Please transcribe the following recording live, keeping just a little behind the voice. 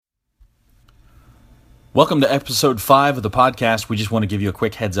Welcome to episode 5 of the podcast. We just want to give you a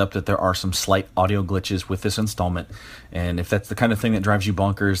quick heads up that there are some slight audio glitches with this installment. And if that's the kind of thing that drives you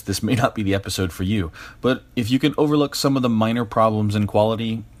bonkers, this may not be the episode for you. But if you can overlook some of the minor problems in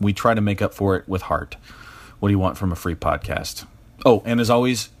quality, we try to make up for it with heart. What do you want from a free podcast? Oh, and as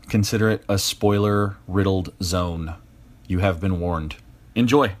always, consider it a spoiler-riddled zone. You have been warned.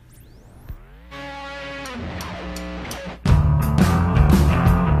 Enjoy.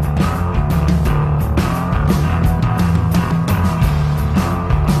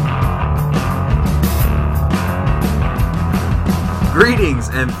 Greetings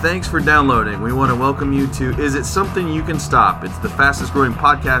and thanks for downloading. We want to welcome you to Is It Something You Can Stop? It's the fastest growing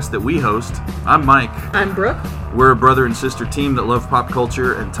podcast that we host. I'm Mike. I'm Brooke. We're a brother and sister team that love pop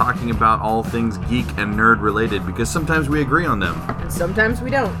culture and talking about all things geek and nerd related because sometimes we agree on them. And sometimes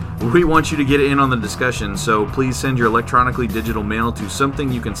we don't. We want you to get in on the discussion, so please send your electronically digital mail to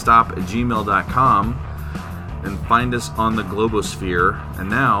somethingyoucanstop@gmail.com and find us on the Globosphere. And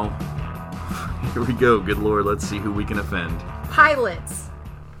now, here we go. Good Lord, let's see who we can offend. Pilots.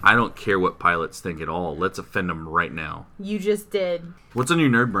 I don't care what pilots think at all. Let's offend them right now. You just did. What's on your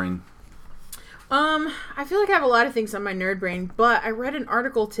nerd brain? I feel like I have a lot of things on my nerd brain, but I read an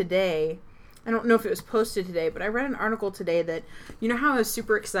article today. I don't know if it was posted today, but I read an article today that, you know how I was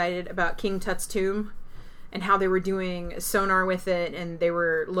super excited about King Tut's tomb and how they were doing sonar with it and they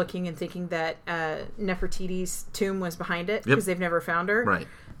were looking and thinking that Nefertiti's tomb was behind it because they've never found her. Right.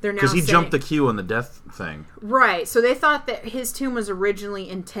 Because he jumped the queue on the death thing. Right. So they thought that his tomb was originally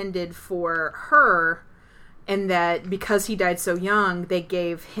intended for her, and that because he died so young, they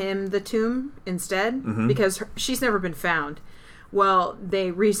gave him the tomb instead, because she's never been found. Well,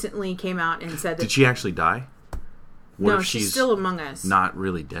 they recently came out and said that... Did she actually die? What no, she's still among us. Not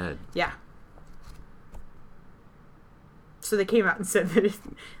really dead. Yeah. So they came out and said that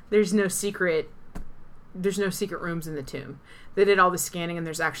there's no secret rooms in the tomb. They did all the scanning and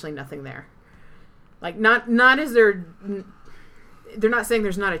there's actually nothing there. Like, not is there... They're not saying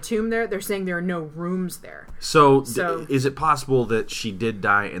there's not a tomb there. They're saying there are no rooms there. So is it possible that she did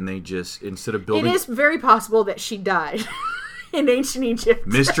die and they just, instead of building... It is very possible that she died in ancient Egypt.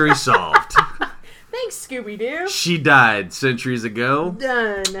 Mystery solved. Thanks, Scooby-Doo. She died centuries ago.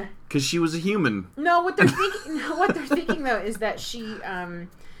 Done. Because she was a human. No, what they're thinking though is that she...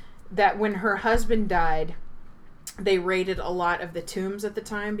 that when her husband died, they raided a lot of the tombs at the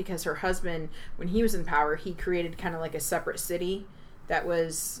time because her husband, when he was in power, he created kind of like a separate city that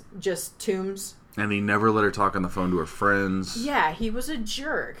was just tombs. And he never let her talk on the phone to her friends. Yeah, he was a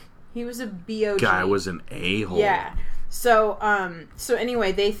jerk. He was a B.O.G. Guy was an a-hole. Yeah. So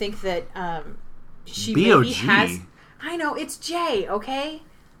anyway, they think that she B.O.G. maybe has... I know, it's J, okay?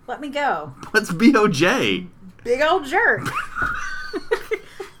 Let me go. What's B.O.J.? Big old jerk.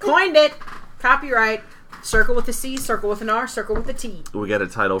 Coined it. Copyright. Circle with a C, circle with an R, circle with a T. We got a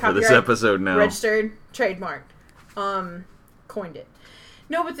title for this episode now. Registered, trademarked. Coined it.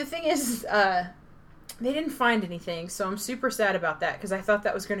 No, but the thing is, they didn't find anything, so I'm super sad about that, because I thought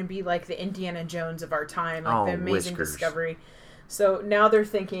that was going to be like the Indiana Jones of our time, like the amazing discovery. So now they're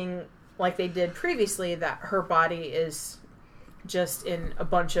thinking, like they did previously, that her body is just in a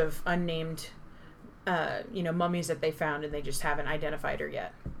bunch of unnamed mummies that they found, and they just haven't identified her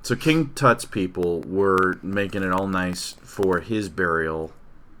yet. So King Tut's people were making it all nice for his burial,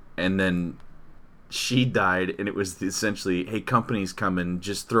 and then she died, and it was essentially, hey, companies come and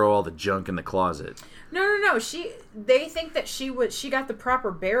just throw all the junk in the closet. No. They think that she got the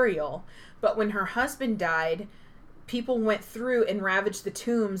proper burial, but when her husband died, people went through and ravaged the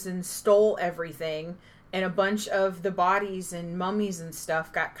tombs and stole everything. And a bunch of the bodies and mummies and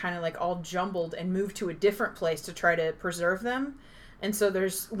stuff got kind of like all jumbled and moved to a different place to try to preserve them. And so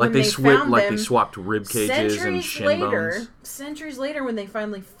there's they swapped rib cages and shin bones. Centuries later, when they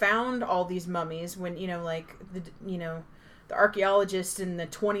finally found all these mummies, when the archaeologists in the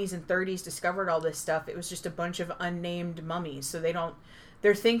 20s and 30s discovered all this stuff, it was just a bunch of unnamed mummies. So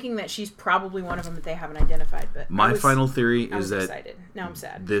they're thinking that she's probably one of them that they haven't identified. But my final theory is that excited. Now I'm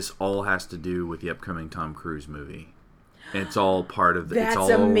sad. This all has to do with the upcoming Tom Cruise movie. It's all part of the... That's it's all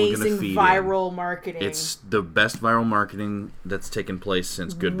amazing viral marketing. It's the best viral marketing that's taken place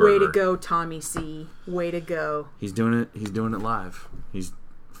since Good Burger. Way to go, Tommy C. Way to go. He's doing it. He's doing it live. He's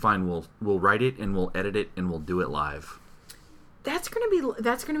fine. We'll write it and we'll edit it and we'll do it live. That's gonna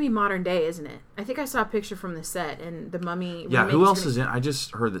be modern day, isn't it? I think I saw a picture from the set and the mummy. Yeah, who else is in? I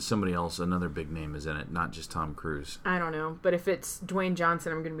just heard that somebody else, another big name, is in it, not just Tom Cruise. I don't know, but if it's Dwayne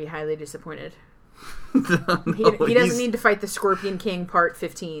Johnson, I'm gonna be highly disappointed. No, he doesn't need to fight the Scorpion King Part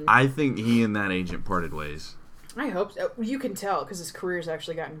 15. I think he and that agent parted ways. I hope so. You can tell because his career's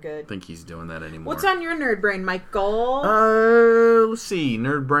actually gotten good. I think he's doing that anymore. What's on your nerd brain, Michael? Let's see.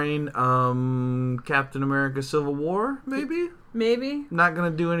 Nerd brain. Captain America: Civil War, maybe. Maybe. Not gonna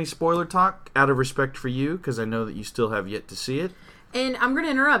do any spoiler talk out of respect for you because I know that you still have yet to see it. And I'm gonna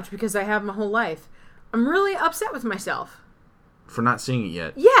interrupt because I have my whole life. I'm really upset with myself For not seeing it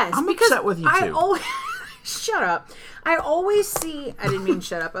yet. Yes, I'm because upset with you too. I always shut up. I always see. I didn't mean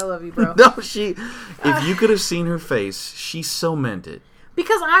shut up. I love you, bro. No, if you could have seen her face, she so meant it.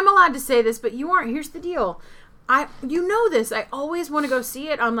 Because I'm allowed to say this, but you aren't. Here's the deal. You know this. I always want to go see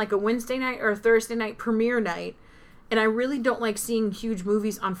it on like a Wednesday night or a Thursday night premiere night, and I really don't like seeing huge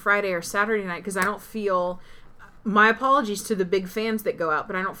movies on Friday or Saturday night because I don't feel. My apologies to the big fans that go out,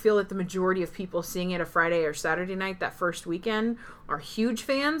 but I don't feel that the majority of people seeing it a Friday or Saturday night that first weekend are huge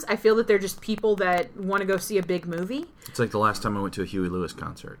fans. I feel that they're just people that want to go see a big movie. It's like the last time I went to a Huey Lewis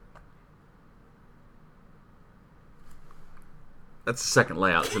concert. That's the second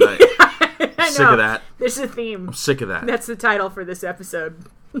layout tonight. I know. Sick of that. There's a theme. I'm sick of that. That's the title for this episode.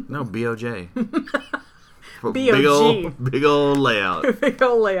 No, BOJ. BOG. Big old layout. Big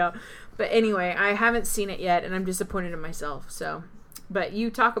old layout. But anyway, I haven't seen it yet, and I'm disappointed in myself. So, but you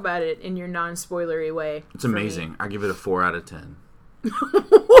talk about it in your non-spoilery way. It's amazing. I give it a 4 out of 10.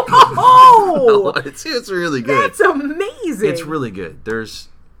 Whoa! It's really good. That's amazing. It's really good. There's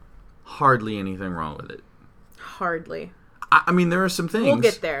hardly anything wrong with it. Hardly. I mean, there are some things. We'll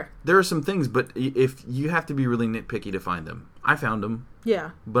get there. There are some things, but if you have to be really nitpicky to find them. I found them.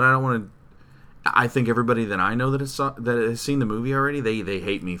 Yeah. But I don't want to. I think everybody that I know that has seen the movie already, they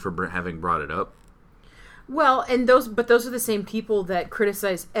hate me for having brought it up. Well, and those are the same people that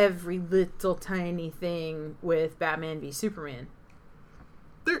criticize every little tiny thing with Batman v Superman.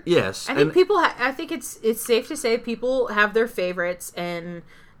 Yes, I think I think it's safe to say people have their favorites and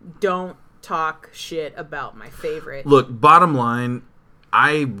don't talk shit about my favorite. Look, bottom line,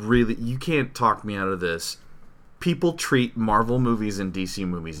 you can't talk me out of this. People treat Marvel movies and DC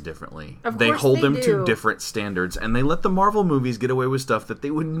movies differently. They hold them to different standards, and they let the Marvel movies get away with stuff that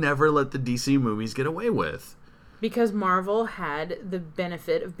they would never let the DC movies get away with. Because Marvel had the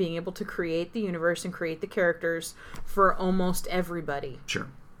benefit of being able to create the universe and create the characters for almost everybody. Sure.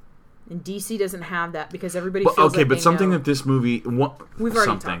 And DC doesn't have that because everybody feels like but they something know. that this movie... We've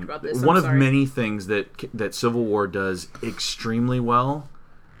already talked about this. One of many things that Civil War does extremely well...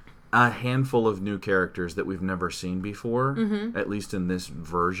 A handful of new characters that we've never seen before, at least in this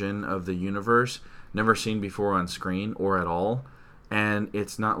version of the universe, never seen before on screen or at all. And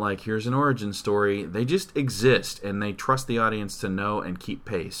it's not like, here's an origin story. They just exist, and they trust the audience to know and keep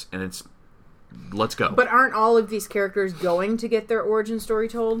pace. And it's, let's go. But aren't all of these characters going to get their origin story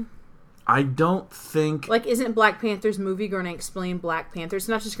told? I don't think... Like, isn't Black Panther's movie going to explain Black Panther? It's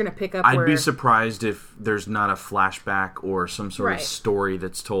not just going to pick up I'd be surprised if there's not a flashback or some sort of Right. story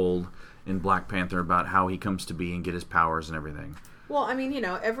that's told in Black Panther about how he comes to be and get his powers and everything. Well, I mean,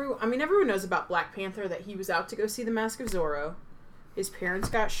 everyone knows about Black Panther, that he was out to go see the Mask of Zorro. His parents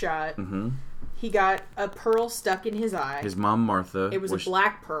got shot. Mm-hmm. He got a pearl stuck in his eye. His mom, Martha... It was a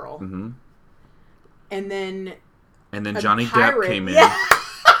black pearl. Mm-hmm. And then Johnny pirate. Depp came in. Yeah.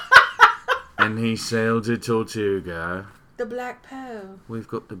 And he sailed to Tortuga. The Black Pearl. We've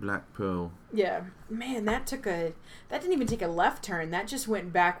got the Black Pearl. Yeah. Man, that didn't even take a left turn. That just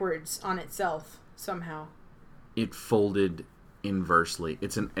went backwards on itself somehow. It folded inversely.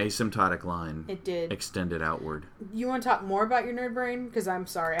 It's an asymptotic line. It did. Extended outward. You want to talk more about your nerd brain? Because I'm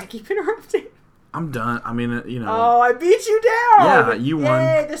sorry, I keep interrupting. I'm done. I mean, Oh, I beat you down! Yeah, you won.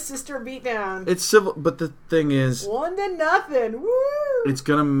 Yay, the sister beat down. It's civil, but the thing is... 1-0. Woo! It's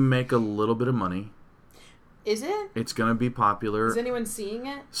going to make a little bit of money. Is it? It's going to be popular. Is anyone seeing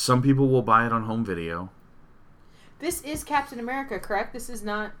it? Some people will buy it on home video. This is Captain America, correct? This is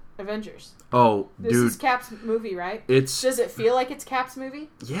not Avengers. Oh, This is Cap's movie, right? Does it feel like it's Cap's movie?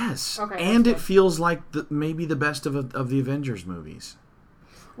 Yes. Okay. And it feels like maybe the best of the Avengers movies.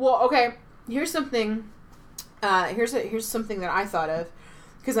 Well, okay. Here's something. Here's something that I thought of,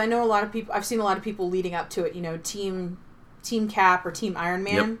 because I know a lot of people. I've seen a lot of people leading up to it. You know, Team Cap or Team Iron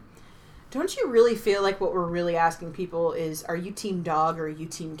Man. Yep. Don't you really feel like what we're really asking people is, are you Team Dog or are you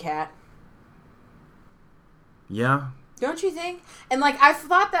Team Cat? Yeah. Don't you think? And, like, I've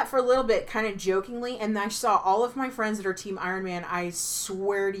thought that for a little bit, kind of jokingly, and I saw all of my friends that are Team Iron Man, I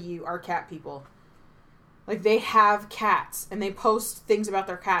swear to you, are cat people. Like, they have cats, and they post things about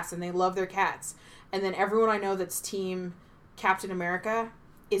their cats, and they love their cats. And then everyone I know that's Team Captain America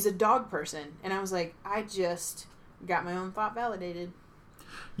is a dog person. And I was like, I just got my own thought validated.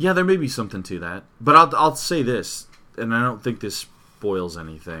 Yeah, there may be something to that. But I'll say this, and I don't think this spoils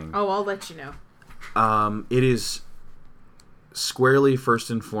anything. Oh, I'll let you know. It is squarely, first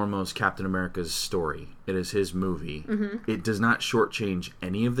and foremost, Captain America's story. It is his movie. Mm-hmm. It does not shortchange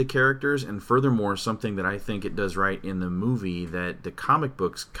any of the characters, and furthermore, something that I think it does right in the movie that the comic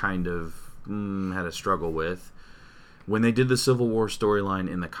books kind of had a struggle with. When they did the Civil War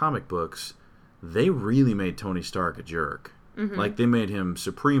storyline in the comic books, they really made Tony Stark a jerk. Mm-hmm. Like, they made him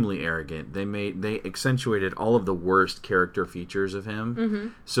supremely arrogant. They accentuated all of the worst character features of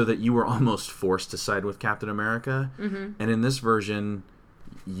him, so that you were almost forced to side with Captain America. Mm-hmm. And in this version,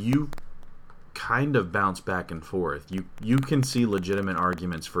 you kind of bounce back and forth. You can see legitimate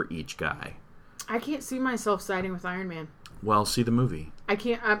arguments for each guy. I can't see myself siding with Iron Man. Well, see the movie. I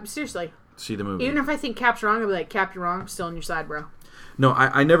can't. Seriously. See the movie. Even if I think Cap's wrong, I'll be like, Cap, you're wrong. I'm still on your side, bro. No,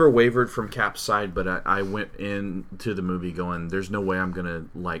 I never wavered from Cap's side, but I went into the movie going, there's no way I'm going to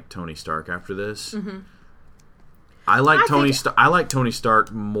like Tony Stark after this. Mm-hmm. I like Tony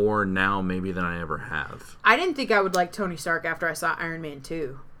Stark more now maybe than I ever have. I didn't think I would like Tony Stark after I saw Iron Man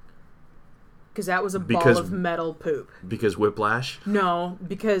 2. Because that was a ball of metal poop. Because Whiplash? No,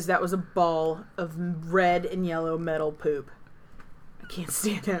 because that was a ball of red and yellow metal poop. I can't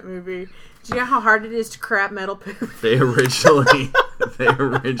stand that movie. Do you know how hard it is to crap metal poop? They originally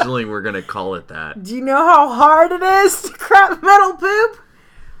were going to call it that. Do you know how hard it is to crap metal poop?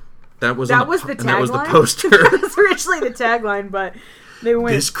 That was the tagline. That was the poster. That was originally the tagline, but they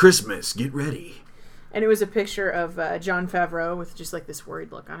went, this Christmas, get ready. And it was a picture of Jon Favreau with just like this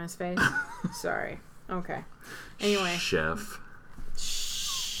worried look on his face. Sorry. Okay. Anyway. Chef.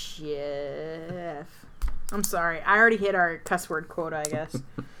 I'm sorry. I already hit our cuss word quota, I guess.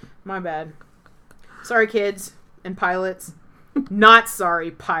 My bad. Sorry, kids and pilots. Not sorry,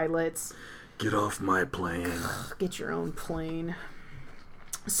 pilots. Get off my plane. Get your own plane.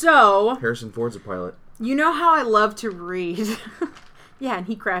 So... Harrison Ford's a pilot. You know how I love to read. Yeah, and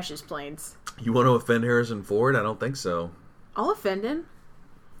he crashes planes. You want to offend Harrison Ford? I don't think so. I'll offend him.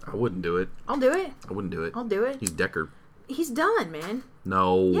 I wouldn't do it. I'll do it. I wouldn't do it. I'll do it. He's Deckard. He's done, man.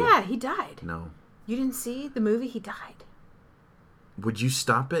 No. Yeah, he died. No. You didn't see the movie? He died. Would you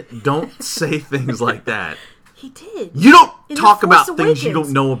stop it? Don't say things like that. He did. You don't talk about things you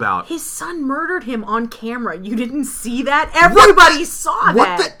don't know about. His son murdered him on camera. You didn't see that? Everybody saw that.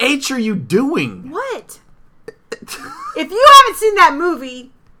 What the H are you doing? What? If you haven't seen that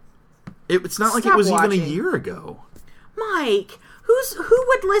movie... It's not like it was even a year ago. Mike, who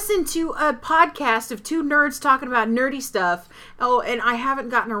would listen to a podcast of two nerds talking about nerdy stuff? Oh, and I haven't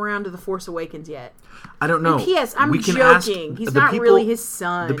gotten around to The Force Awakens yet. I don't know. And P.S. I'm joking. He's not really his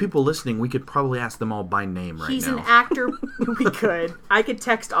son. The people listening, we could probably ask them all by name right now. He's an actor. We could. I could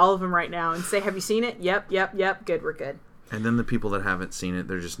text all of them right now and say, have you seen it? Yep. Good, we're good. And then the people that haven't seen it,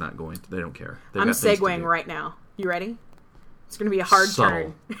 they're just not going to. They don't care. I'm segueing right now. You ready? It's going to be a hard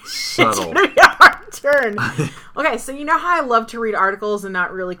turn. Subtle. It's going to be a hard turn. Okay, so you know how I love to read articles and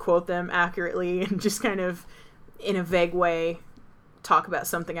not really quote them accurately and just kind of, in a vague way, talk about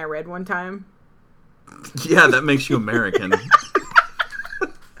something I read one time? Yeah, that makes you American.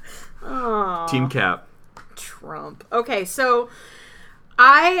 Aww. Team Cap. Trump. Okay, so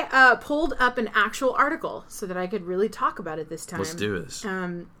I pulled up an actual article so that I could really talk about it this time. Let's do this.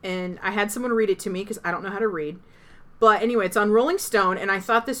 And I had someone read it to me because I don't know how to read. But anyway, it's on Rolling Stone, and I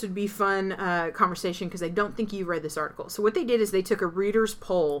thought this would be fun conversation because I don't think you read this article. So what they did is they took a reader's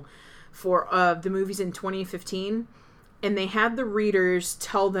poll for the movies in 2015, and they had the readers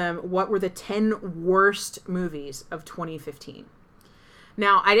tell them what were the 10 worst movies of 2015.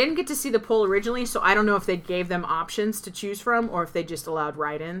 Now, I didn't get to see the poll originally, so I don't know if they gave them options to choose from or if they just allowed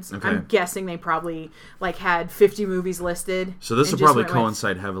write-ins. Okay. I'm guessing they probably had 50 movies listed. So this will probably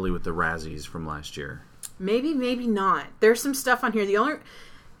coincide heavily with the Razzies from last year. Maybe, maybe not. There's some stuff on here.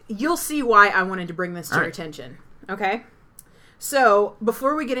 You'll see why I wanted to bring this to your attention. Okay? So,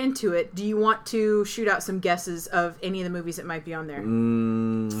 before we get into it, do you want to shoot out some guesses of any of the movies that might be on there?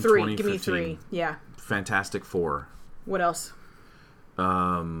 3. Give me 3. Yeah. Fantastic Four. What else?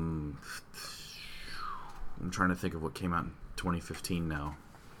 I'm trying to think of what came out in 2015 now.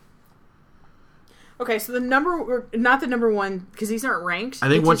 Okay, so not the number one, because these aren't ranked. I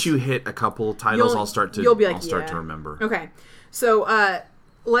think once you hit a couple titles, I'll start to remember. Okay, so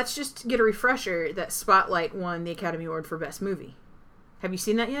let's just get a refresher that Spotlight won the Academy Award for Best Movie. Have you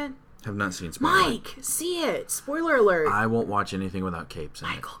seen that yet? Have not seen Spotlight. Mike, see it. Spoiler alert. I won't watch anything without capes in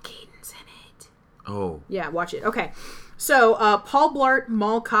it. Michael Keaton's in it. Oh. Yeah, watch it. Okay, so Paul Blart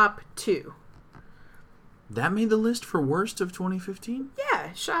Mall Cop 2. That made the list for worst of 2015?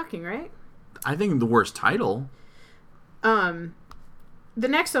 Yeah, shocking, right? I think the worst title. The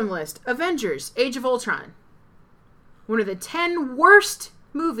next on the list, Avengers: Age of Ultron. One of the 10 worst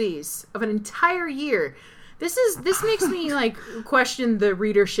movies of an entire year. This makes me like question the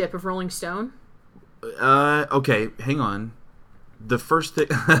readership of Rolling Stone. Okay, hang on. The first thing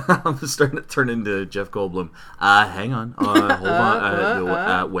I'm starting to turn into Jeff Goldblum. Hang on. Hold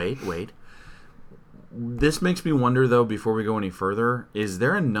on. Wait. This makes me wonder, though, before we go any further, is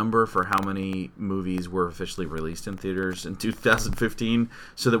there a number for how many movies were officially released in theaters in 2015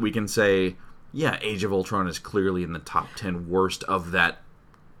 so that we can say, yeah, Age of Ultron is clearly in the top 10 worst of that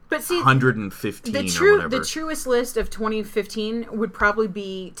 115 or whatever. The truest list of 2015 would probably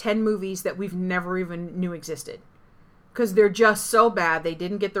be 10 movies that we've never even knew existed. Because they're just so bad, they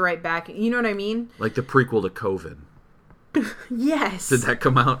didn't get the right backing. You know what I mean? Like the prequel to COVID. Yes. Did that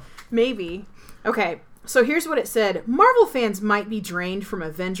come out? Maybe. Okay, so here's what it said. Marvel fans might be drained from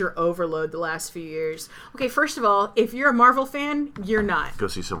Avenger overload the last few years. Okay, first of all, if you're a Marvel fan, you're not. Go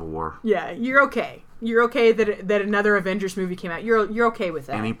see Civil War. Yeah, you're okay. You're okay that another Avengers movie came out. You're okay with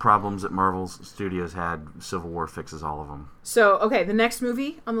that. Any problems that Marvel Studios had, Civil War fixes all of them. So, okay, the next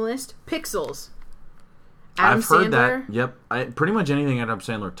movie on the list, Pixels. I've heard that. Yep. Pretty much anything Adam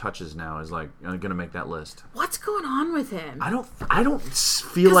Sandler touches now is like going to make that list. What's going on with him? I don't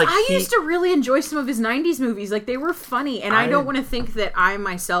feel like I used to really enjoy some of his 90s movies. Like, they were funny. And I don't want to think that I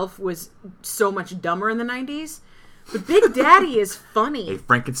myself was so much dumber in the 90s. But Big Daddy is funny. Hey,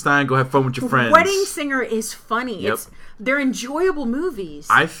 Frankenstein, go have fun with your friends. Wedding Singer is funny. Yep. They're enjoyable movies.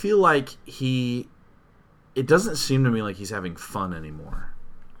 I feel like it doesn't seem to me like he's having fun anymore.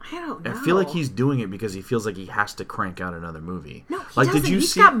 I don't know. I feel like he's doing it because he feels like he has to crank out another movie. No, he doesn't.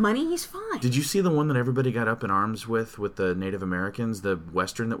 He's got money. He's fine. Did you see the one that everybody got up in arms with the Native Americans, the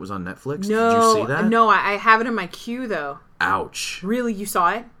Western that was on Netflix? No, did you see that? No, I have it in my queue, though. Ouch. Really? You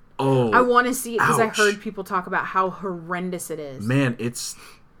saw it? Oh. I want to see it because I heard people talk about how horrendous it is. Man, it's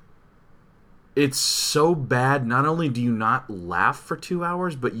so bad. Not only do you not laugh for 2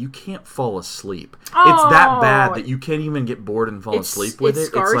 hours, but you can't fall asleep. Oh. It's that bad that you can't even get bored and fall asleep with it. It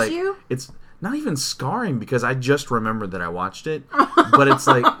scars it's like, you? It's not even scarring because I just remembered that I watched it. But it's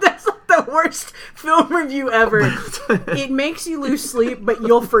like... That's like the worst film review ever. It makes you lose sleep, but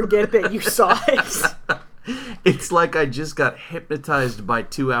you'll forget that you saw it. It's like I just got hypnotized by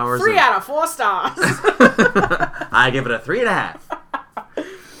 2 hours. 3 out of 4 stars. I give it a 3.5.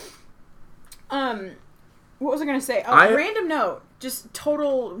 What was I going to say? Random note. Just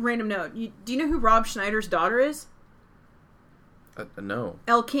total random note. Do you know who Rob Schneider's daughter is? No.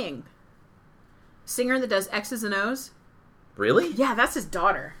 Elle King. Singer that does X's and O's. Really? Yeah, that's his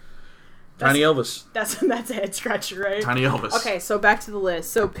daughter. Tiny Elvis. That's a head scratcher, right? Tiny Elvis. Okay, so back to the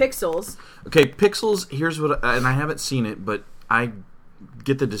list. So Pixels. Okay, Pixels, here's what... And I haven't seen it, but I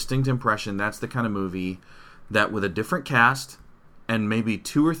get the distinct impression that's the kind of movie that with a different cast and maybe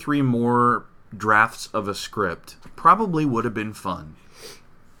 2 or 3 more drafts of a script probably would have been fun.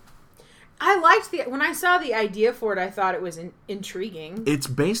 I liked when I saw the idea for it, I thought it was intriguing. It's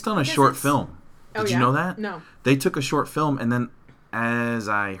based on a short film. Did you know that? No. They took a short film, and then, as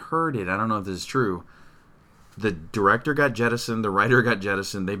I heard it, I don't know if this is true, the director got jettisoned, the writer got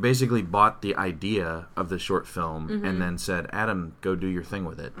jettisoned. They basically bought the idea of the short film and then said, Adam, go do your thing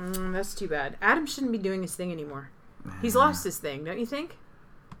with it. That's too bad. Adam shouldn't be doing his thing anymore. He's lost his thing, don't you think?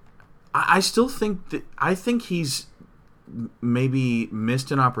 I still think that... I think he's maybe missed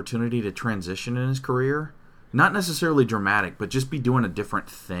an opportunity to transition in his career. Not necessarily dramatic, but just be doing a different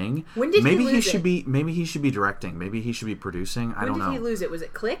thing. When did he lose it? Maybe he should be directing. Maybe he should be producing. I don't know. When did he lose it? Was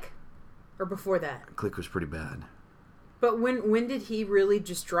it Click? Or before that? Click was pretty bad. But when did he really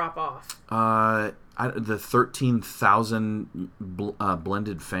just drop off? The 13,000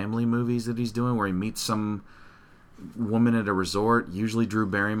 blended family movies that he's doing where he meets some woman at a resort, usually Drew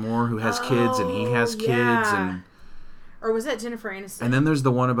Barrymore, who has kids and he has kids. Or was that Jennifer Aniston? And then there's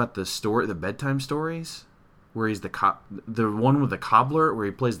the one about the bedtime stories. Where he's the one with the cobbler, where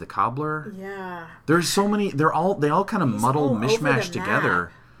he plays the cobbler. Yeah. There's so many. They all kind of muddle, mishmash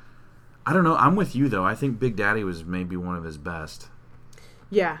together. I don't know. I'm with you though. I think Big Daddy was maybe one of his best.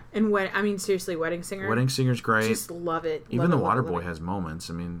 Yeah, and seriously, Wedding Singer. Wedding Singer's great. Just love it. Even The Waterboy has moments.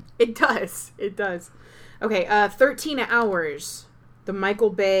 I mean, it does. It does. Okay, 13 Hours, the Michael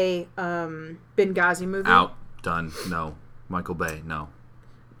Bay Benghazi movie. Out. Done. No. Michael Bay. No.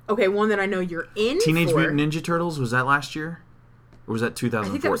 Okay, one that I know you're in Teenage Mutant Ninja Turtles, was that last year? Or was that 2014?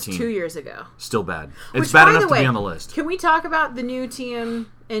 I think that was 2 years ago. Still bad. It's bad enough to be on the list. Can we talk about the new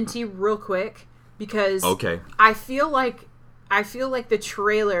TMNT real quick? Because I feel like the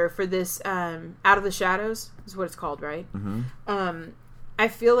trailer for this Out of the Shadows is what it's called, right? Mm-hmm. I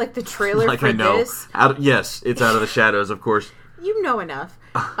feel like the trailer like for I know. this... Yes, it's Out of the Shadows, of course. You know enough.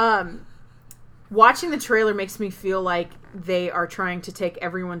 Watching the trailer makes me feel like they are trying to take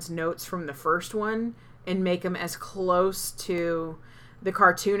everyone's notes from the first one and make them as close to the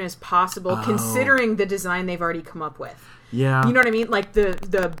cartoon as possible, considering the design they've already come up with. Yeah. You know what I mean? Like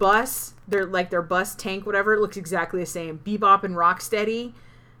the bus, their bus tank, whatever, it looks exactly the same. Bebop and Rocksteady.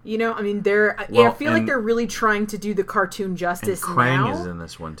 You know, I mean, I feel like they're really trying to do the cartoon justice and Krang now. is in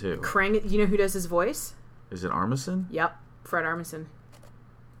this one, too. Krang, you know who does his voice? Is it Armisen? Yep, Fred Armisen.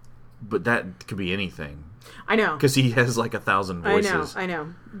 But that could be anything. I know. Because he has like 1,000 voices. I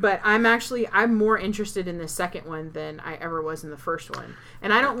know. But I'm more interested in the second one than I ever was in the first one.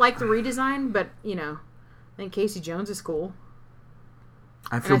 And I don't like the redesign, but, you know, I think Casey Jones is cool.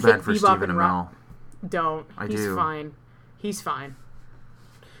 I feel bad for Stephen Amell. Don't. He's do. Fine. He's fine.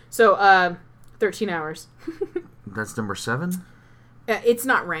 So, 13 Hours. That's number 7? It's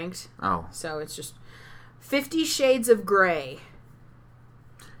not ranked. Oh. So it's just 50 Shades of Grey.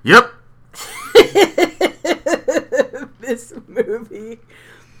 Yep. This movie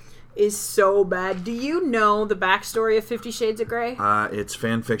is so bad. Do you know the backstory of 50 Shades of Grey? It's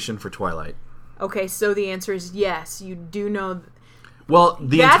fan fiction for Twilight. Okay, so the answer is yes. You do know... Well,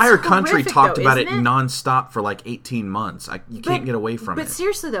 the That's entire country horrific, talked though, about it isn't it? nonstop for like 18 months. You can't get away from it. But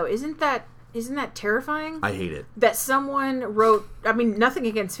seriously, though, isn't that terrifying? I hate it. That someone wrote... I mean, nothing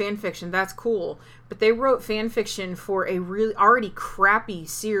against fan fiction. That's cool. But they wrote fan fiction for a really already crappy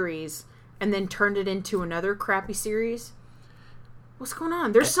series and then turned it into another crappy series. What's going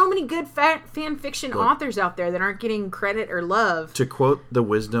on? There's so many good fan fiction authors out there that aren't getting credit or love. To quote the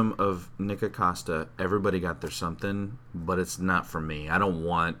wisdom of Nick Acosta, everybody got their something, but it's not for me. I don't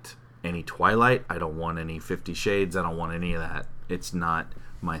want any Twilight. I don't want any 50 Shades. I don't want any of that. It's not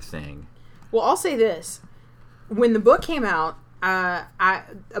my thing. Well, I'll say this. When the book came out, a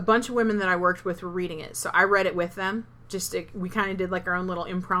bunch of women that I worked with were reading it. So I read it with them. We kind of did like our own little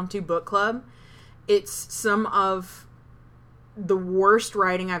impromptu book club. It's some of the worst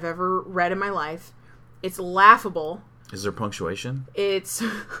writing I've ever read in my life. It's laughable. Is there punctuation? It's...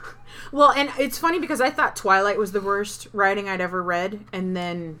 Well, and it's funny because I thought Twilight was the worst writing I'd ever read. And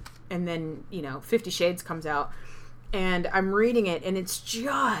then, 50 Shades comes out. And I'm reading it, and it's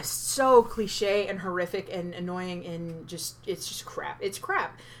just so cliche and horrific and annoying, and it's just crap. It's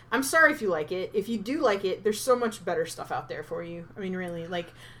crap. I'm sorry if you like it. If you do like it, there's so much better stuff out there for you. I mean, really,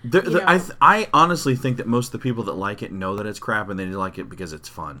 like... I honestly think that most of the people that like it know that it's crap, and they like it because it's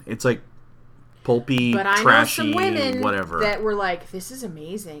fun. It's like pulpy, but I trashy, know some women whatever. that were like, this is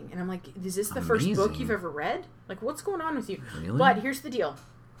amazing. And I'm like, is this the first book you've ever read? Like, what's going on with you? Really? But here's the deal.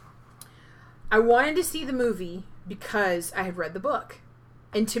 I wanted to see the movie because I had read the book.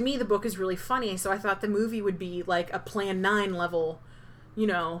 And to me, the book is really funny, so I thought the movie would be like a Plan 9 level,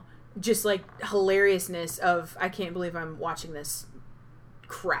 just like hilariousness of, I can't believe I'm watching this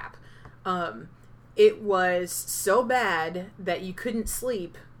crap. It was so bad that you couldn't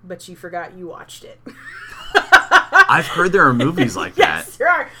sleep, but you forgot you watched it. I've heard there are movies like that. Yes, there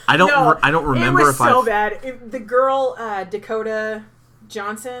are. I don't remember it was if so bad. The girl, Dakota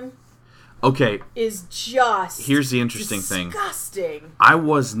Johnson... Okay. Is just here's the interesting thing. Disgusting. I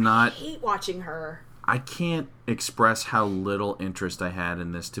hate watching her. I can't express how little interest I had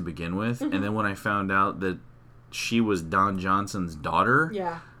in this to begin with. Mm-hmm. And then when I found out that she was Don Johnson's daughter,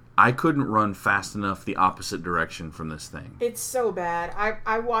 I couldn't run fast enough the opposite direction from this thing. It's so bad.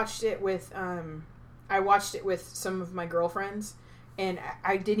 I watched it with some of my girlfriends, and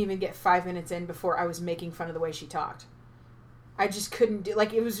I didn't even get 5 minutes in before I was making fun of the way she talked. I just couldn't do,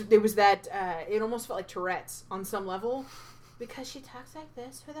 like, it was that, it almost felt like Tourette's on some level, because she talks like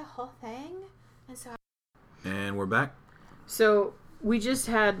this for the whole thing, and we're back. So, we just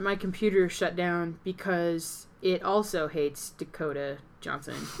had my computer shut down because it also hates Dakota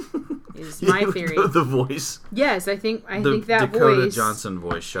Johnson, is my theory. The voice. Yes, I think that Dakota voice Johnson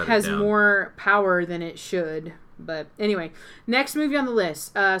voice has more power than it should, but anyway, next movie on the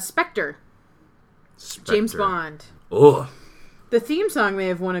list, Spectre. James Bond. Ugh. The theme song may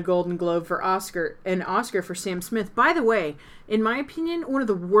have won a Golden Globe for an Oscar for Sam Smith. By the way, in my opinion, one of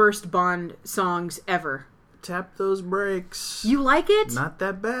the worst Bond songs ever. Tap those brakes. You like it? Not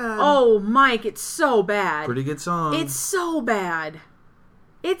that bad. Oh, Mike, it's so bad. Pretty good song. It's so bad.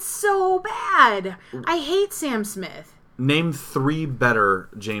 It's so bad. I hate Sam Smith. Name 3 better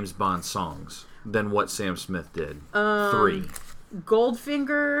James Bond songs than what Sam Smith did. 3.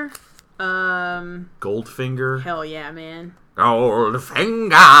 Goldfinger. Goldfinger? Hell yeah, man.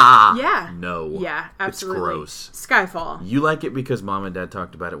 Goldfinger! Yeah. No. Yeah, absolutely. It's gross. Skyfall. You like it because Mom and Dad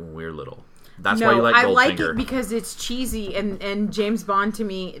talked about it when we were little. That's why you like Goldfinger. I like it because it's cheesy, and James Bond to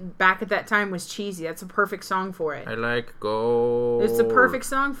me, back at that time, was cheesy. That's a perfect song for it. I like gold. It's a perfect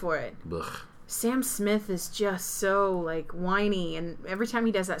song for it. Ugh. Sam Smith is just so, like, whiny, and every time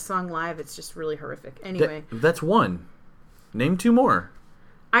he does that song live, it's just really horrific. Anyway. That's one. Name two more.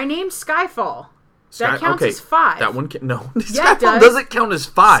 I named Skyfall. That counts as 5. That one no. Yeah, Skyfall doesn't count as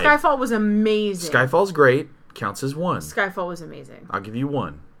 5. Skyfall was amazing. Skyfall's great. Counts as 1. Skyfall was amazing. I'll give you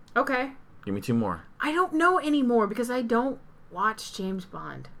 1. Okay. Give me 2 more. I don't know anymore because I don't watch James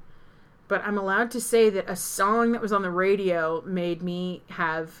Bond. But I'm allowed to say that a song that was on the radio made me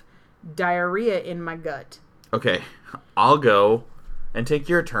have diarrhea in my gut. Okay. I'll go and take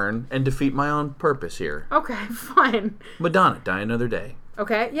your turn and defeat my own purpose here. Okay, fine. Madonna, Die Another Day.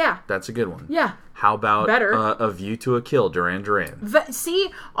 Okay, yeah. That's a good one. Yeah. How about better. A View to a Kill, Duran Duran?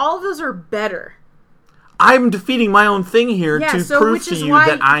 See, all of those are better. I'm defeating my own thing here to prove to you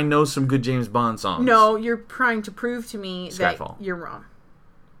that I know some good James Bond songs. No, you're trying to prove to me Skyfall. that you're wrong.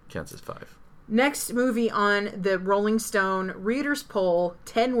 Counts as 5. Next movie on the Rolling Stone Readers Poll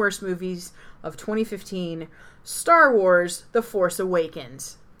 10 Worst Movies of 2015, Star Wars The Force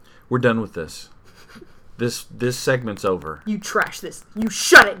Awakens. We're done with this. This segment's over. You trash this. You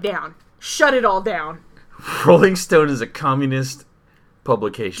shut it down. Shut it all down. Rolling Stone is a communist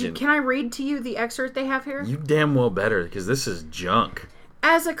publication. Can I read to you the excerpt they have here? You damn well better, because this is junk.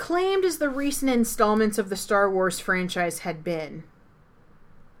 As acclaimed as the recent installments of the Star Wars franchise had been,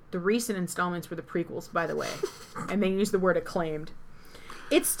 the recent installments were the prequels, by the way, and they use the word acclaimed,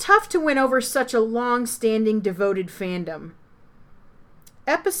 it's tough to win over such a long-standing devoted fandom.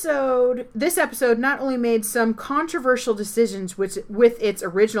 This episode not only made some controversial decisions with its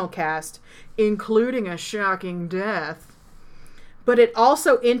original cast, including a shocking death, but it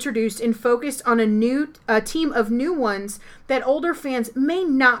also introduced and focused on a team of new ones that older fans may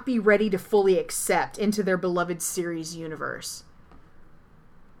not be ready to fully accept into their beloved series universe.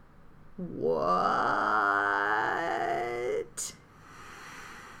 What?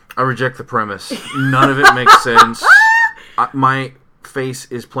 I reject the premise. None of it makes sense. My face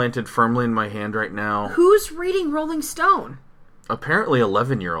is planted firmly in my hand right now. Who's reading Rolling Stone? Apparently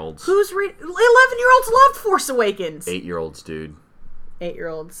 11-year-olds. 11-year-olds loved Force Awakens. 8-year-olds, dude.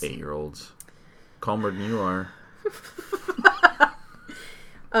 8-year-olds. 8-year-olds. Calmer than you are.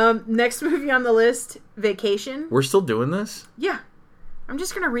 Next movie on the list, Vacation. We're still doing this? Yeah. I'm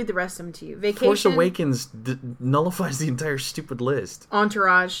just going to read the rest of them to you. Vacation. Force Awakens nullifies the entire stupid list.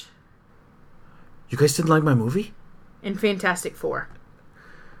 Entourage. You guys didn't like my movie? And Fantastic Four.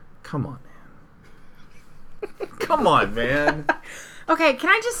 Come on, man. Come on, man. Okay, can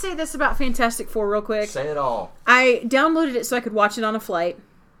I just say this about Fantastic Four real quick? Say it all. I downloaded it so I could watch it on a flight.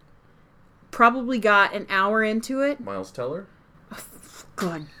 Probably got an hour into it. Miles Teller?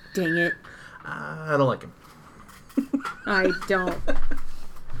 God dang it. I don't like him. I don't.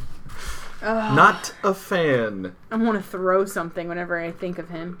 Not a fan. I want to throw something whenever I think of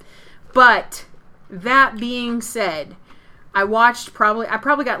him. But that being said, I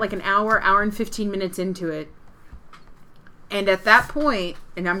probably got like an hour and 15 minutes into it. And at that point,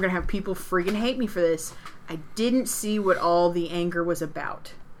 and I'm going to have people freaking hate me for this, I didn't see what all the anger was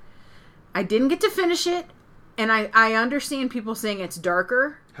about. I didn't get to finish it, and I understand people saying it's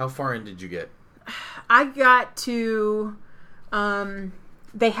darker. How far in did you get? I got to,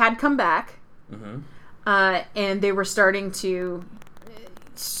 they had come back, and they were starting to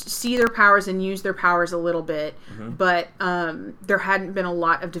see their powers and use their powers a little bit, but there hadn't been a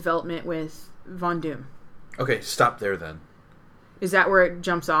lot of development with Von Doom. Okay, stop there then. Is that where it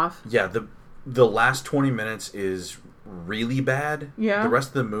jumps off? Yeah, the last 20 minutes is really bad. Yeah. The rest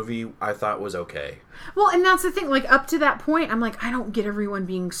of the movie I thought was okay. Well, and that's the thing. Like, up to that point, I'm like, I don't get everyone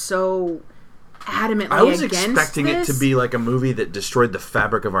being so adamantly against this. I was expecting it to be like a movie that destroyed the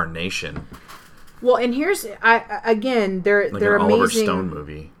fabric of our nation. Well, and here's again, they're like amazing. Oliver Stone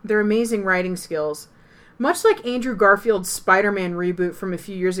movie. They're amazing writing skills. Much like Andrew Garfield's Spider-Man reboot from a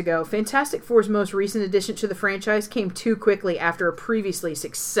few years ago, Fantastic Four's most recent addition to the franchise came too quickly after a previously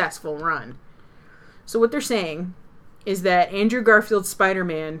successful run. So what they're saying is that Andrew Garfield's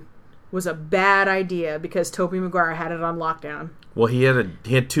Spider-Man was a bad idea because Tobey Maguire had it on lockdown. Well, he had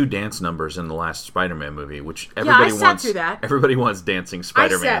 2 dance numbers in the last Spider-Man movie, which everybody wants. I sat through that. Everybody wants dancing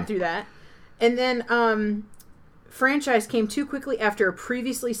Spider-Man. I sat through that. And then franchise came too quickly after a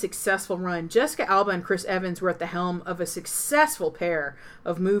previously successful run. Jessica Alba and Chris Evans were at the helm of a successful pair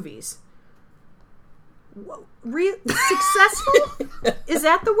of movies. Successful? Is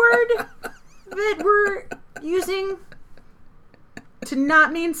that the word that we're using to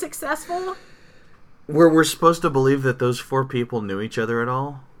not mean successful? Where we're supposed to believe that those 4 people knew each other at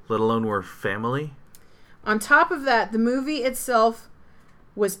all, let alone were family? On top of that, the movie itself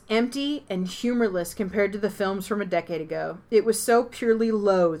was empty and humorless compared to the films from a decade ago. It was so purely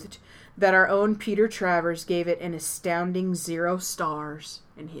loathed that our own Peter Travers gave it an astounding 0 stars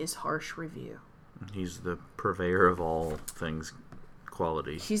in his harsh review. He's the purveyor of all things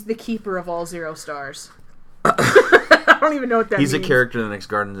quality. He's the keeper of all 0 stars. I don't even know what that means. He's a character in the next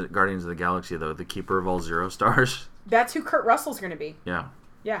Guardians of the Galaxy, though. The keeper of all 0 stars. That's who Kurt Russell's going to be. Yeah.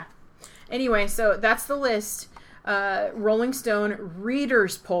 Yeah. Anyway, so that's the list. Rolling Stone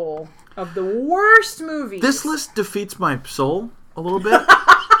readers poll of the worst movies. This list defeats my soul a little bit.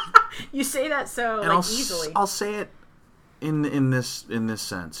 You say that so and easily. I'll say it in this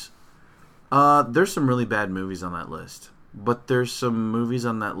sense. There's some really bad movies on that list, but there's some movies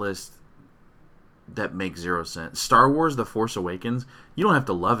on that list that make 0 sense. Star Wars: The Force Awakens. You don't have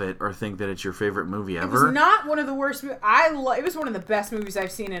to love it or think that it's your favorite movie ever. It was not one of the worst. It was one of the best movies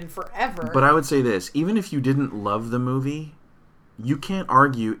I've seen in forever. But I would say this: even if you didn't love the movie, you can't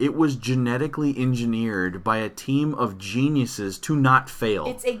argue it was genetically engineered by a team of geniuses to not fail.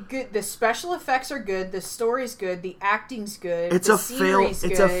 It's a good. The special effects are good. The story's good. The acting's good. It's the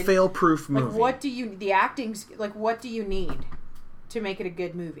a fail-proof movie. Like what do you? The acting's like what do you need to make it a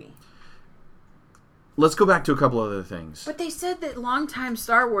good movie? Let's go back to a couple other things. But they said that longtime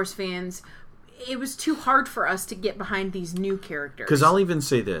Star Wars fans, it was too hard for us to get behind these new characters. Because I'll even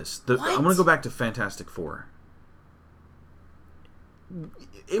say this. I'm going to go back to Fantastic Four.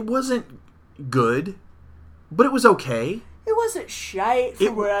 It wasn't good, but it was okay. It wasn't shite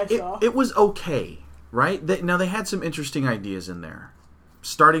from what I saw. It was okay, right? Now, they had some interesting ideas in there.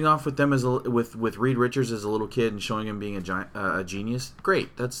 Starting off with them with Reed Richards as a little kid and showing him being a genius. Great.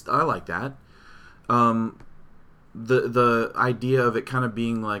 I like that. The idea of it kind of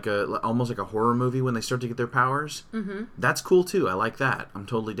being almost like a horror movie when they start to get their powers. Mm-hmm. That's cool too. I like that. I'm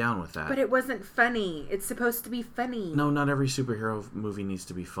totally down with that. But it wasn't funny. It's supposed to be funny. No, not every superhero movie needs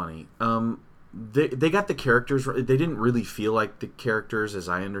to be funny. They got the characters. They didn't really feel like the characters as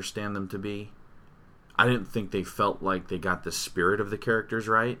I understand them to be. I didn't think they felt like they got the spirit of the characters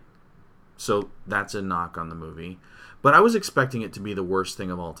right. So that's a knock on the movie. But I was expecting it to be the worst thing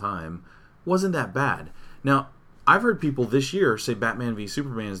of all time. Wasn't that bad. Now, I've heard people this year say Batman v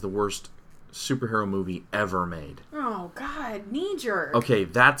Superman is the worst superhero movie ever made. Oh, God. Knee jerk. Okay,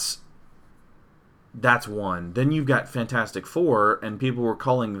 that's one. Then you've got Fantastic Four, and people were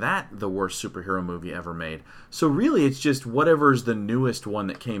calling that the worst superhero movie ever made. So really, it's just whatever's the newest one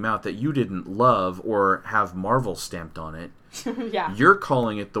that came out that you didn't love or have Marvel stamped on it. Yeah. You're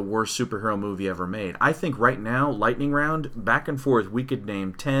calling it the worst superhero movie ever made. I think right now, lightning round, back and forth, we could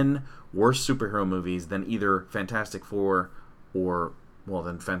name 10 worse superhero movies than either Fantastic Four or, well,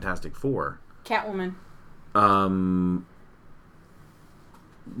 than Fantastic Four. Catwoman.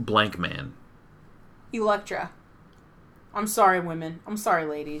 Blank Man. Elektra. I'm sorry, women. I'm sorry,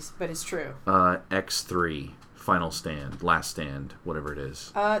 ladies, but it's true. X3. Final Stand. Last Stand. Whatever it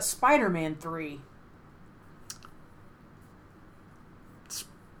is. Spider-Man 3.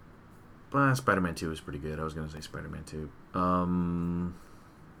 Spider-Man 2 is pretty good. I was going to say Spider-Man 2.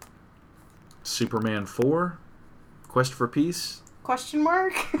 Superman 4? Quest for Peace? Question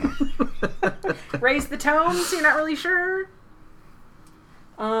mark? Raise the tones? You're not really sure?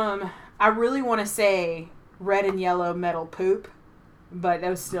 I really want to say red and yellow metal poop, but that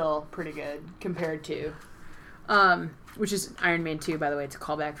was still pretty good compared to, which is Iron Man 2, by the way. It's a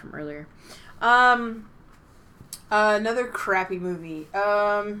callback from earlier. Another crappy movie.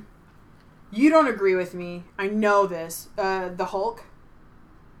 You don't agree with me. I know this. The Hulk.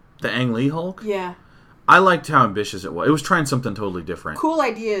 The Ang Lee Hulk? Yeah. I liked how ambitious it was. It was trying something totally different. Cool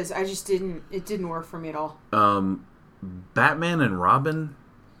ideas. I just didn't. It didn't work for me at all. Batman and Robin.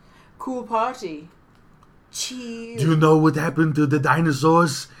 Cool party. Cheese. Do you know what happened to the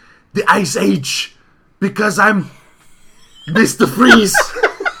dinosaurs? The Ice Age. Because I'm Mr. Freeze.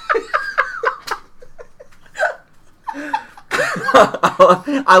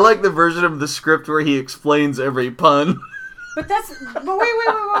 I like the version of the script where he explains every pun. But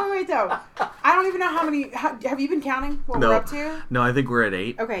wait, though. I don't even know how many... have you been counting what we're up to? No, I think we're at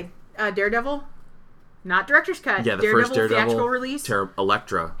 8. Okay. Daredevil? Not director's cut. Yeah, the first Daredevil. Theatrical release.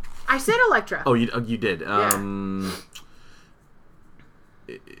 Elektra. I said Elektra. Oh, you did. Yeah. I'm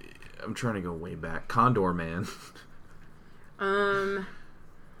trying to go way back. Condor Man.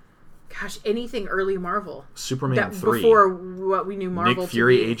 Gosh, anything early Marvel. Superman 3. Before what we knew Marvel Nick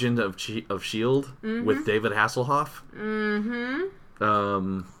Fury, to be. Agent of S.H.I.E.L.D. Mm-hmm. with David Hasselhoff.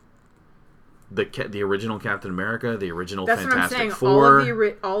 Mm-hmm. The original Captain America, the original That's Fantastic Four. That's what I'm Four.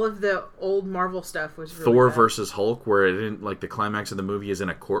 saying. All of the old Marvel stuff was really Thor bad. versus Hulk, where it didn't, like the climax of the movie is in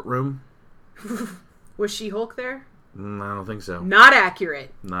a courtroom. Was She-Hulk there? I don't think so. Not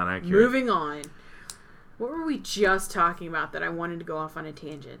accurate. Not accurate. Moving on. What were we just talking about that I wanted to go off on a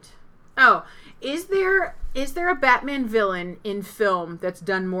tangent? Oh, is there a Batman villain in film that's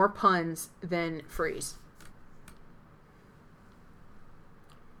done more puns than Freeze?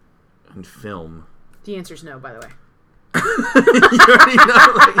 In film. The answer's no, by the way. You already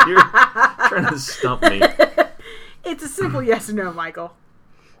know, like, you're trying to stump me. It's a simple yes or no, Michael.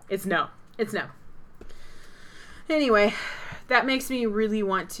 It's no. It's no. Anyway, that makes me really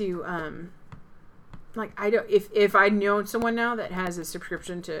want to, like, I don't, if I know someone now that has a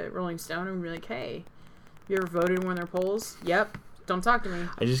subscription to Rolling Stone, I'm like, hey, you ever voted in one of their polls? Yep. Don't talk to me.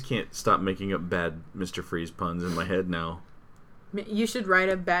 I just can't stop making up bad Mr. Freeze puns in my head now. You should write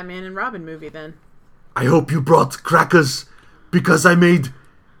a Batman and Robin movie then. I hope you brought crackers because I made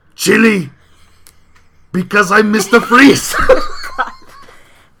chili because I'm Mr. Freeze.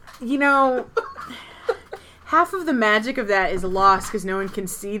 You know, half of the magic of that is lost because no one can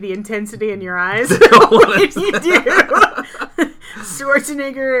see the intensity in your eyes. What you do?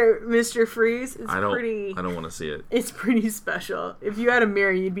 Schwarzenegger, Mr. Freeze. I don't want to see it. It's pretty special. If you had a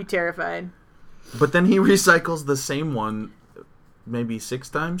mirror, you'd be terrified. But then he recycles the same one maybe 6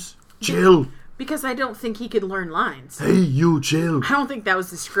 times. Chill. Because I don't think he could learn lines. Hey, you, chill. I don't think that was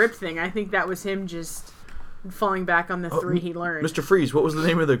the script thing. I think that was him just falling back on the 3 he learned. Mr. Freeze, what was the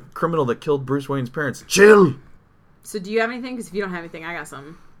name of the criminal that killed Bruce Wayne's parents? Chill. So do you have anything? Because if you don't have anything, I got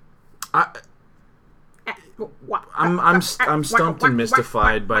something. I'm stumped and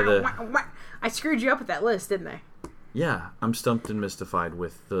mystified by the... I screwed you up with that list, didn't I? Yeah, I'm stumped and mystified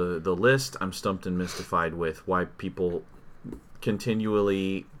with the list. I'm stumped and mystified with why people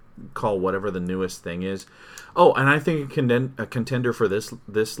continually call whatever the newest thing is. Oh, and I think a contender for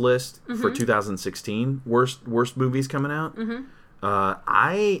this list for 2016 worst movies coming out.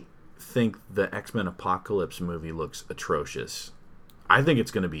 I think the X-Men Apocalypse movie looks atrocious. I think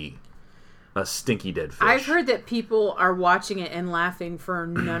it's going to be a stinky dead fish. I've heard that people are watching it and laughing for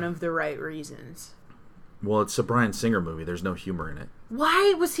none of the right reasons. Well, it's a Bryan Singer movie. There's no humor in it.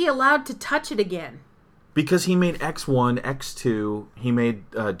 Why was he allowed to touch it again? Because he made X1, X2, he made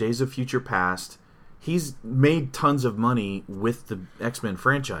Days of Future Past. He's made tons of money with the X-Men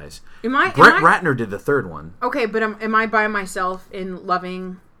franchise. Brett Ratner did the 3rd one. Okay, but am I by myself in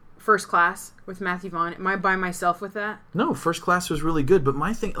loving First Class with Matthew Vaughn? Am I by myself with that? No, First Class was really good, but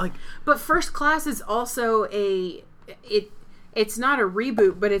my thing, like... But First Class is also it's not a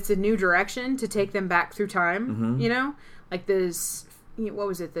reboot, but it's a new direction to take them back through time, you know? Like this, what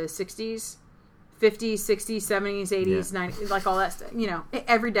was it, the 60s? 50s, 60s, 70s, 80s, 90s, like all that stuff. You know,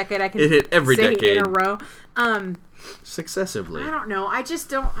 every decade I can say in a row. Successively. I don't know. I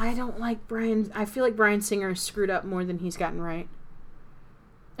don't like Bryan. I feel like Bryan Singer screwed up more than he's gotten right.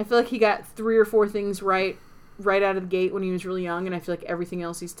 I feel like he got 3 or 4 things right out of the gate when he was really young, and I feel like everything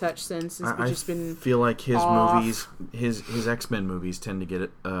else he's touched since has just been I feel like his off. Movies, his X-Men movies tend to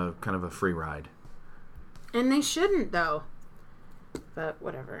get kind of a free ride. And they shouldn't, though. But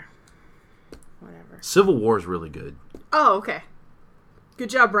whatever. Civil War is really good. Oh, okay.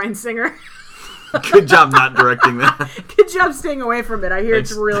 Good job, Bryan Singer. Good job not directing that. Good job staying away from it. I hear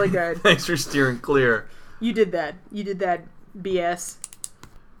it's really good. Thanks for steering clear. You did that. BS.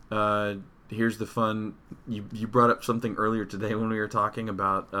 Here's the fun. You brought up something earlier today when we were talking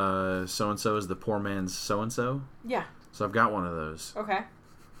about so-and-so is the poor man's so-and-so. Yeah. So I've got one of those. Okay.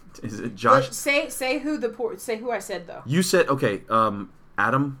 Is it Josh? But say who I said, though. You said, okay,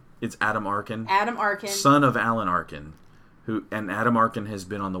 Adam. It's Adam Arkin. Adam Arkin. Son of Alan Arkin. And Adam Arkin has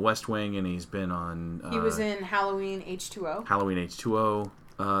been on The West Wing, and he's been on... he was in Halloween H2O. Halloween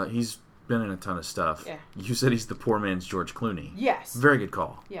H2O. He's been in a ton of stuff. Yeah. You said he's the poor man's George Clooney. Yes. Very good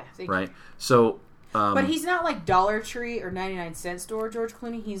call. Yeah. Right? So... but he's not like Dollar Tree or 99-cent store George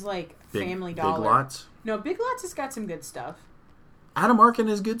Clooney. He's like Family Dollar. Big Lots? No, Big Lots has got some good stuff. Adam Arkin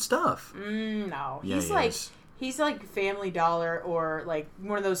has good stuff. No. Yeah, He's like Family Dollar or like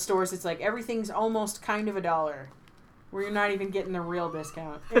one of those stores that's like everything's almost kind of $1 where you're not even getting the real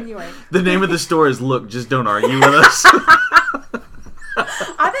discount. Anyway. The name of the store is Look, Just Don't Argue With Us.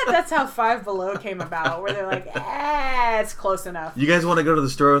 I bet that's how Five Below came about, where they're like, it's close enough. You guys want to go to the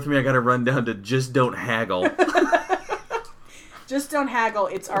store with me? I got to run down to Just Don't Haggle. Just don't haggle.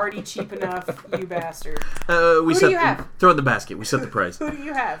 It's already cheap enough, you bastard. Who do you have? Throw it in the basket. We set the price. Who do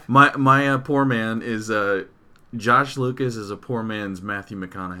you have? My poor man is... Josh Lucas is a poor man's Matthew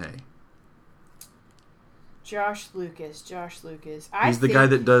McConaughey. Josh Lucas. He's the guy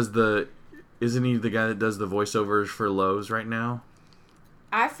that does the... Isn't he the guy that does the voiceovers for Lowe's right now?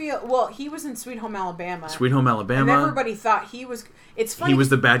 I feel... Well, he was in Sweet Home Alabama. Sweet Home Alabama. And everybody thought he was... It's funny. He was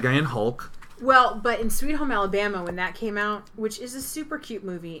the bad guy in Hulk. Well, but in Sweet Home Alabama, when that came out, which is a super cute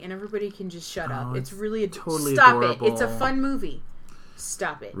movie, and everybody can just shut up. It's really... totally Stop adorable. it. It's a fun movie.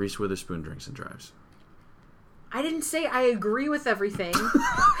 Stop it. Reese Witherspoon drinks and drives. I didn't say I agree with everything.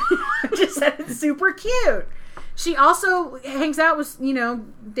 I just said it's super cute. She also hangs out with,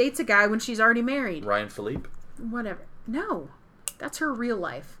 dates a guy when she's already married. Ryan Philippe? Whatever. No. That's her real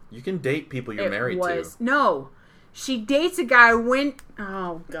life. You can date people you're married to. No. She dates a guy when...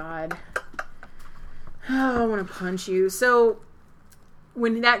 Oh, God. Oh, I want to punch you. So,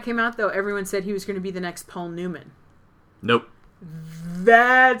 when that came out, though, everyone said he was going to be the next Paul Newman. Nope.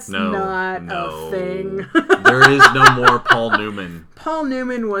 That's not a thing. There is no more Paul Newman. Paul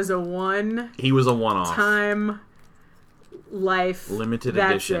Newman was He was a one-off. Time life. Limited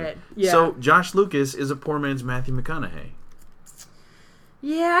That's edition. It. Yeah. So, Josh Lucas is a poor man's Matthew McConaughey.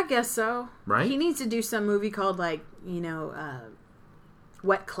 Yeah, I guess so. Right? He needs to do some movie called, Wet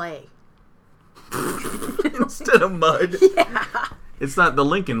Clay. Instead of Mud. Yeah. It's not the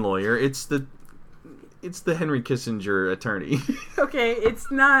Lincoln Lawyer. It's the Henry Kissinger attorney. Okay,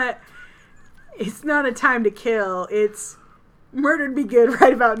 it's not A Time to Kill. It's Murder'd Be Good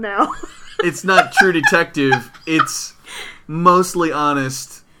right about now. It's not True Detective. It's Mostly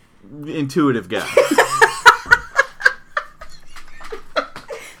Honest, Intuitive Guy.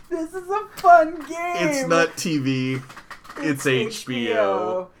 This is a fun game. It's not TV. It's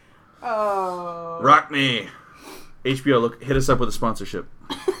HBO. Oh. Rock me. HBO, hit us up with a sponsorship.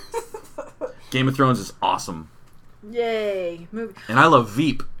 Game of Thrones is awesome. Yay. Movie. And I love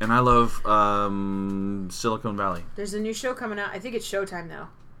Veep. And I love Silicon Valley. There's a new show coming out. I think it's Showtime, though.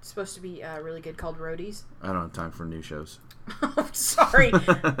 It's supposed to be really good, called Roadies. I don't have time for new shows. Sorry.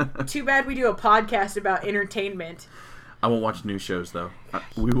 Too bad we do a podcast about entertainment. I won't watch new shows, though.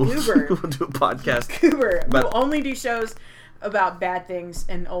 We will Goober. we'll do a podcast. Goober. We'll only do shows about bad things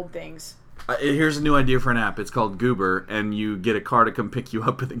and old things. Here's a new idea for an app. It's called Goober, and you get a car to come pick you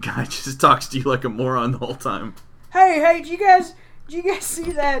up, and the guy just talks to you like a moron the whole time. Hey, did you guys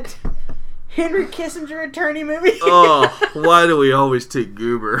see that Henry Kissinger attorney movie? Oh, why do we always take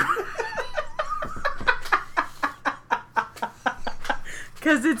Goober?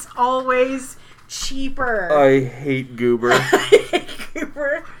 Because it's always cheaper. I hate Goober. I hate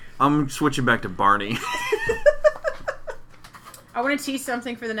Goober. I'm switching back to Barney. I want to tease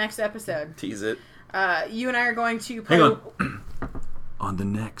something for the next episode. Tease it. You and I are going to play... Hang on. On the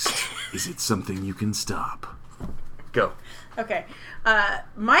next, is it something you can stop? Go. Okay.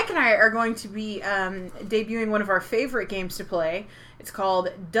 Mike and I are going to be debuting one of our favorite games to play. It's called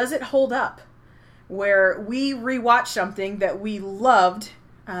Does It Hold Up? Where we rewatch something that we loved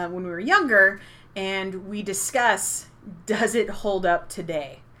when we were younger, and we discuss, does it hold up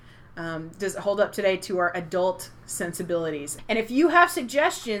today? Does it hold up today to our adult sensibilities? And if you have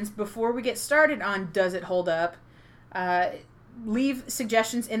suggestions before we get started on Does It Hold Up, leave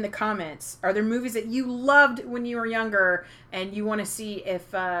suggestions in the comments. Are there movies that you loved when you were younger and you want to see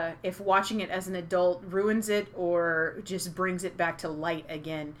if watching it as an adult ruins it or just brings it back to light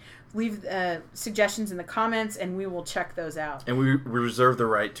again? Leave suggestions in the comments and we will check those out. And we reserve the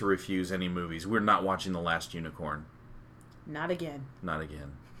right to refuse any movies. We're not watching The Last Unicorn. Not again. Not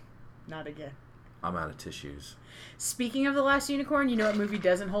again. Not again. I'm out of tissues. Speaking of The Last Unicorn, you know what movie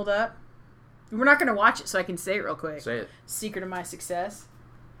doesn't hold up? We're not going to watch it, so I can say it real quick. Say it. Secret of My Success.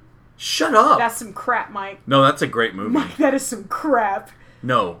 Shut up! That's some crap, Mike. No, that's a great movie. Mike, that is some crap.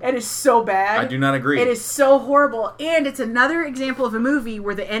 No. It is so bad. I do not agree. It is so horrible. And it's another example of a movie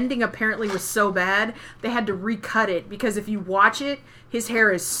where the ending apparently was so bad, they had to recut it. Because if you watch it, his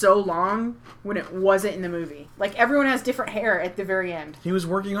hair is so long when it wasn't in the movie. Like, everyone has different hair at the very end. He was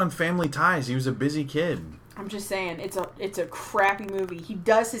working on Family Ties. He was a busy kid. I'm just saying, it's a crappy movie. He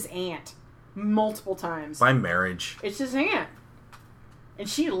does his aunt multiple times. By marriage. It's his aunt. And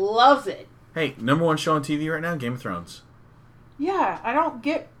she loves it. Hey, number one show on TV right now, Game of Thrones. Yeah, I don't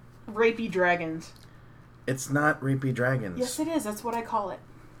get rapey dragons. It's not Rapey Dragons. Yes, it is. That's what I call it.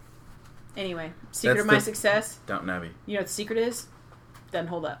 Anyway, Secret of My Success. Downton Abbey. You know what the secret is? Doesn't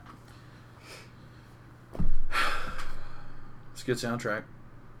hold up. It's a good soundtrack.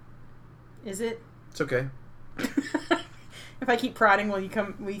 Is it? It's okay. If I keep prodding, will you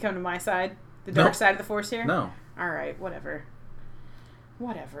come to my side? The dark side of the force here? No. Alright, whatever.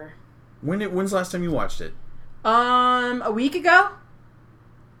 Whatever. When's the last time you watched it? A week ago?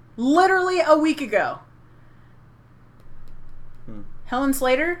 Literally a week ago. Helen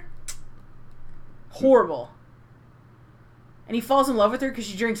Slater? Horrible. And he falls in love with her because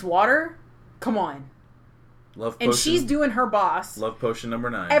she drinks water? Come on. Love Potion. And she's doing her boss. Love Potion number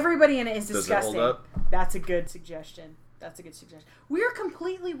 9. Everybody in it is disgusting. Does it hold up? That's a good suggestion. We're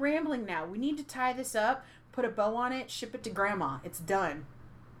completely rambling now. We need to tie this up, put a bow on it, ship it to Grandma. It's done.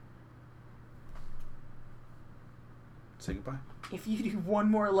 Say goodbye. If you do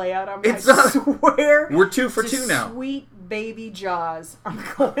one more layout on me, It's I not- swear... We're 2 for to 2 now. Sweet baby Jaws. I'm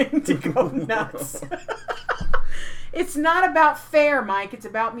going to go nuts. It's not about fair, Mike. It's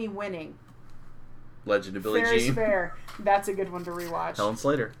about me winning. Legend of Billie Fair is Jean. fair. That's a good one to rewatch. Helen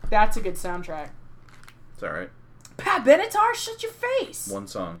Slater. That's a good soundtrack. It's alright. Pat Benatar, shut your face. One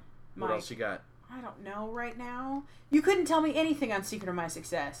song. What Mike. else you got? I don't know right now. You couldn't tell me anything on Secret of My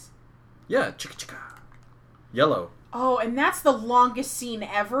Success. Yeah, Chicka Chicka. Yellow. Oh, and that's the longest scene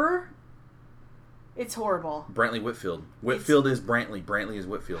ever. It's horrible. Brantley Whitfield. Whitfield is Brantley. Brantley is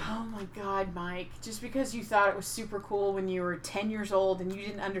Whitfield. Oh my god, Mike. Just because you thought it was super cool when you were 10 years old and you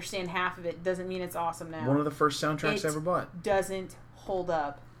didn't understand half of it doesn't mean it's awesome now. One of the first soundtracks It I ever bought. doesn't hold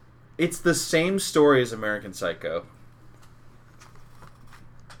up. It's the same story as American Psycho.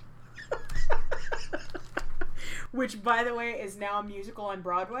 Which, by the way, is now a musical on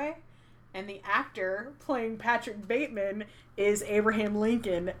Broadway. And the actor playing Patrick Bateman is Abraham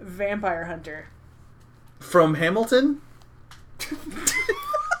Lincoln, Vampire Hunter. From Hamilton?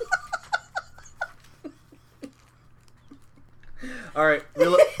 Alright,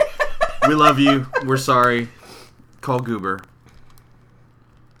 we love you. We're sorry. Call Goober.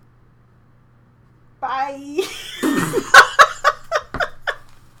 Bye.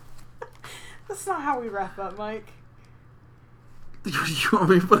 That's not how we wrap up, Mike. You want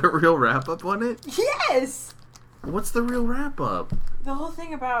me to put a real wrap-up on it? Yes! What's the real wrap-up? The whole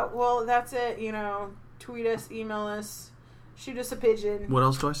thing about, well, that's it, you know, tweet us, email us, shoot us a pigeon. What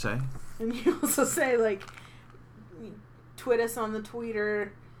else do I say? And you also say, like, tweet us on the tweeter,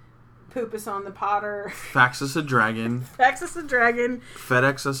 poop us on the potter, Fax us a dragon. fax us a dragon,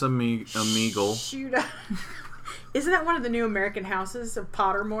 FedEx us a meagle. shoot a... Isn't that one of the new American houses of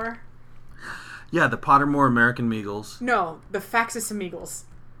Pottermore? Yeah, the Pottermore American Meagles. No, the Faxus Amigos.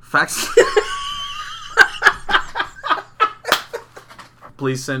 Fax.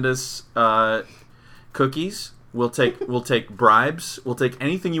 Please send us cookies. We'll take bribes. We'll take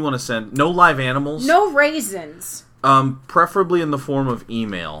anything you want to send. No live animals. No raisins. Preferably in the form of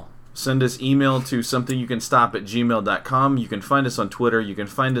email. Send us email to somethingYouCanStop@gmail.com. You can find us on Twitter. You can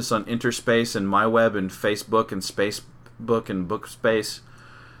find us on Interspace and MyWeb and Facebook and Spacebook and Bookspace.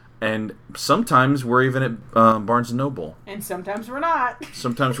 And sometimes we're even at Barnes & Noble. And sometimes we're not.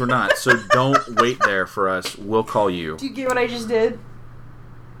 Sometimes we're not. So don't wait there for us. We'll call you. Do you get what I just did?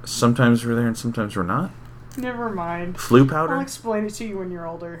 Sometimes we're there and sometimes we're not. Never mind. Flu powder? I'll explain it to you when you're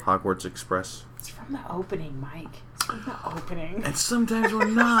older. Hogwarts Express. It's from the opening, Mike. It's from the opening. And sometimes we're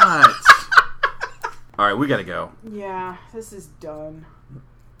not. Alright, we gotta go. Yeah, this is done.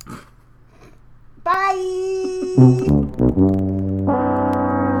 Bye!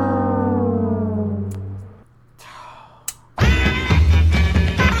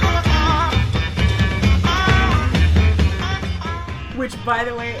 Which, by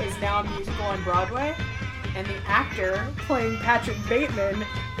the way, is now a musical on Broadway. And the actor playing Patrick Bateman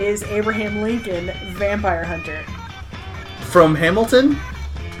is Abraham Lincoln, Vampire Hunter. From Hamilton?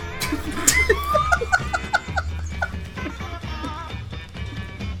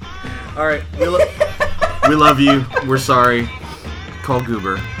 Alright, we love you. We're sorry. Call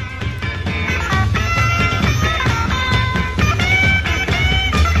Goober.